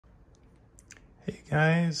Hey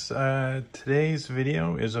guys, today's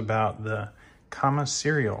video is about the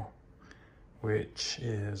ttyUSB, which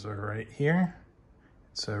is right here.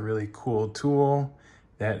 It's a really cool tool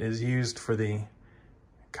that is used for the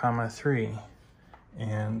tty,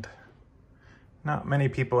 and not many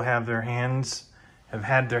people have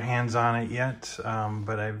had their hands on it yet,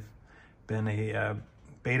 but I've been a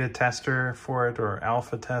beta tester for it, or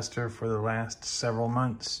alpha tester, for the last several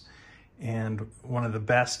months. And one of the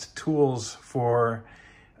best tools for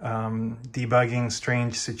debugging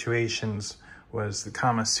strange situations was the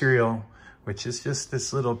ttyUSB, which is just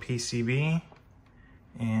this little PCB,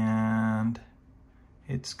 and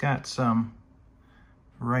it's got some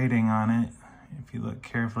writing on it. If you look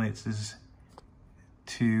carefully, it says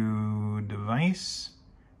to device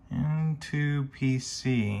and to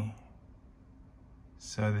PC.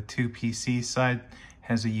 So the to PC side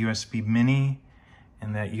has a USB mini,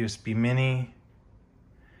 and that USB mini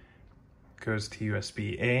goes to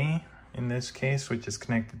USB-A in this case, which is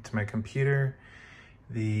connected to my computer.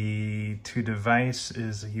 The to device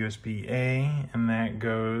is USB-A, and that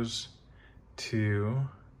goes to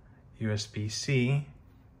USB-C,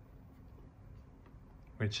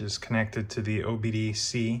 which is connected to the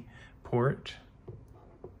OBD-C port.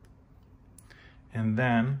 And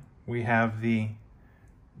then we have the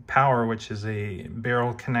power, which is a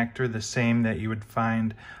barrel connector, the same that you would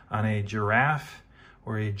find on a giraffe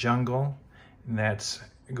or a jungle. And that's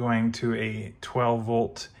going to a 12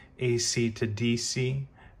 volt AC to DC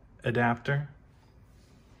adapter.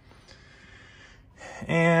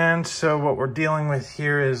 And so what we're dealing with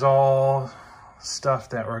here is all stuff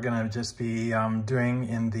that we're going to just be doing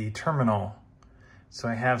in the terminal. So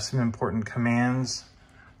I have some important commands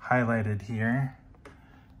highlighted here.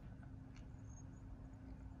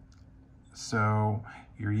 So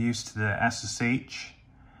you're used to the SSH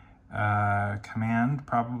command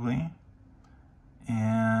probably,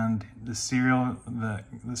 and the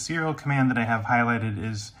serial command that I have highlighted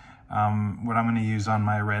is what I'm going to use on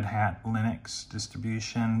my Red Hat Linux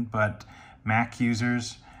distribution, but Mac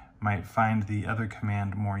users might find the other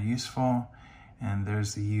command more useful. And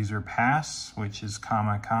there's the user pass, which is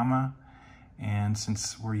comma. And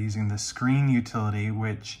since we're using the screen utility,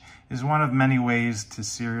 which is one of many ways to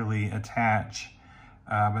serially attach,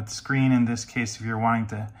 but the screen in this case, if you're wanting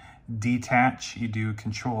to detach, you do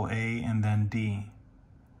Control A and then D.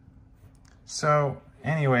 So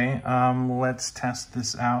anyway, let's test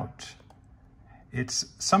this out. It's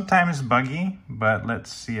sometimes buggy, but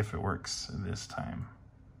let's see if it works this time.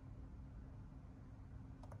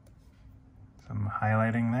 So I'm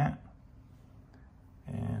highlighting that.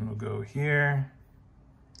 And we'll go here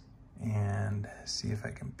and see if I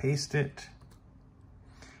can paste it.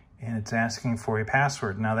 And it's asking for a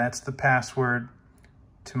password. Now that's the password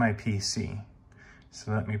to my PC.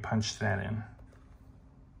 So let me punch that in.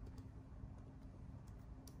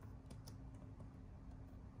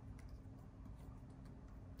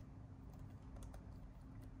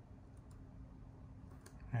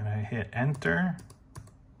 And I hit enter.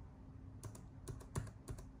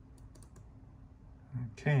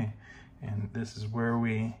 Okay, and this is where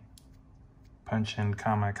we punch in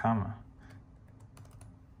comma.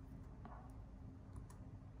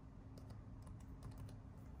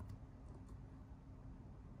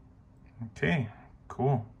 Okay,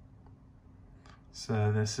 cool.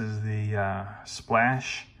 So this is the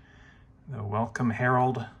splash, the welcome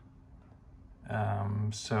herald.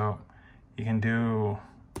 So you can do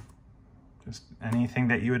just anything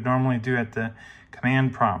that you would normally do at the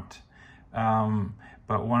command prompt.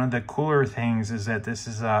 But one of the cooler things is that this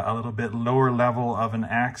is a little bit lower level of an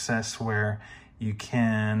access where you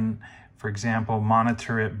can, for example,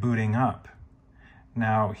 monitor it booting up.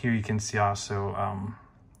 Now here you can see also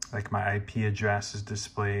like my IP address is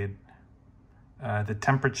displayed. The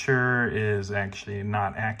temperature is actually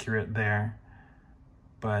not accurate there,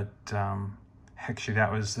 but actually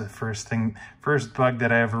that was the first bug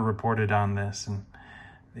that I ever reported on this, and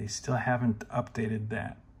they still haven't updated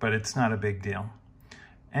that, but it's not a big deal.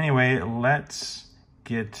 Anyway, let's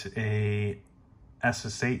get a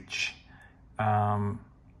SSH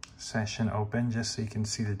session open just so you can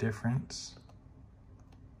see the difference.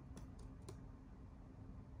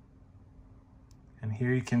 And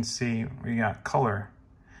here you can see we got color.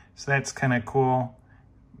 So that's kind of cool.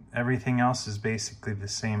 Everything else is basically the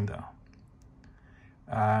same though.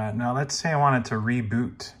 Now let's say I wanted to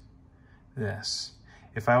reboot this.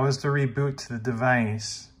 If I was to reboot the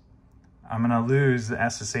device, I'm going to lose the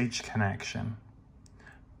SSH connection,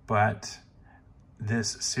 but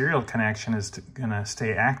this serial connection is going to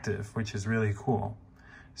stay active, which is really cool.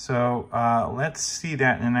 So let's see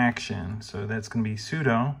that in action. So that's going to be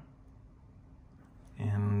sudo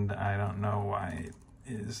and I don't know why it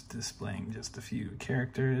is displaying just a few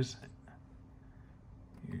characters.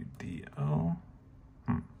 UDO.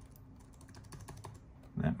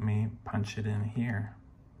 Let me punch it in here.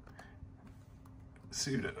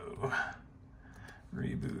 Sudo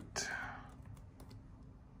reboot.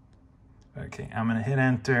 Okay, I'm gonna hit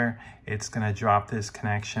enter. It's gonna drop this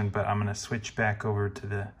connection, but I'm gonna switch back over to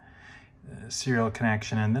the serial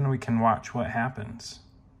connection, and then we can watch what happens.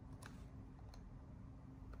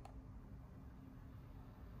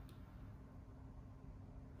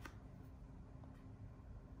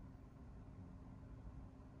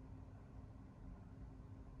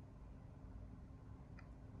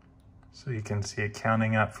 So you can see it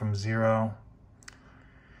counting up from 0,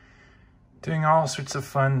 doing all sorts of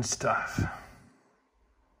fun stuff.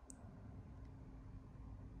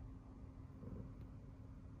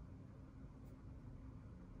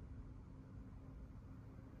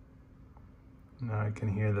 Now I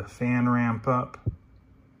can hear the fan ramp up. You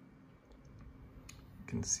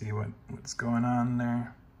can see what's going on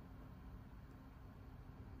there.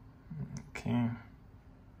 Okay.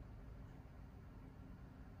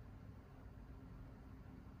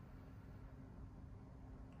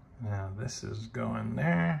 Now this is going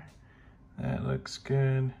there. That looks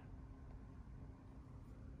good.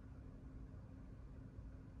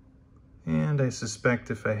 And I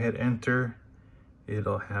suspect if I hit enter,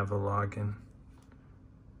 it'll have a login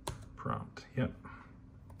prompt. Yep.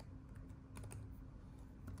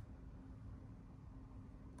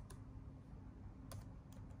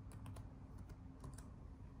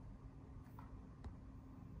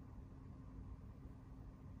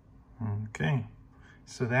 Okay.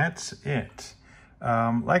 So that's it.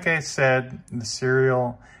 Like I said, the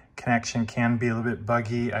serial connection can be a little bit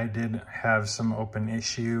buggy. I did have some open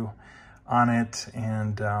issue on it,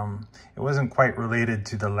 and it wasn't quite related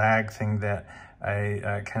to the lag thing that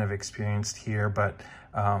I kind of experienced here, but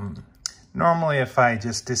normally if I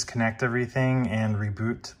just disconnect everything and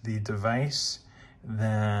reboot the device,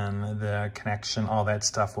 then the connection, all that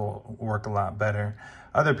stuff will work a lot better.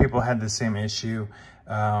 Other people had the same issue.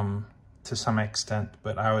 To some extent,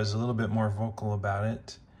 but I was a little bit more vocal about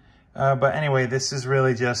it. But anyway, this is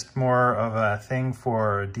really just more of a thing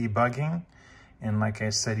for debugging. And like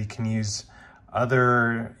I said, you can use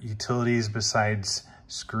other utilities besides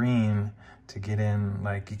Screen to get in.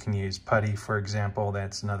 Like you can use Putty, for example.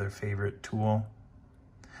 That's another favorite tool.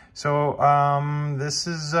 So this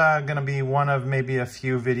is gonna be one of maybe a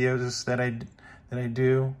few videos that I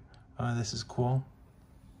do. This is cool.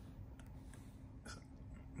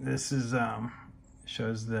 This is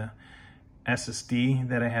shows the SSD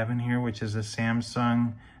that I have in here, which is a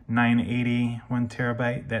Samsung 980 1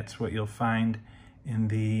 terabyte. That's what you'll find in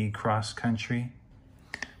the cross country.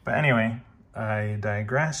 But anyway, I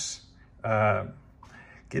digress.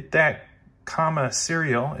 Get that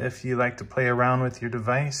ttyUSB if you like to play around with your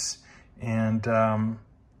device, and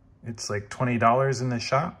it's like $20 in the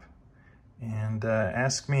shop. And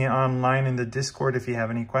ask me online in the Discord if you have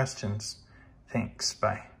any questions. Thanks,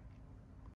 bye.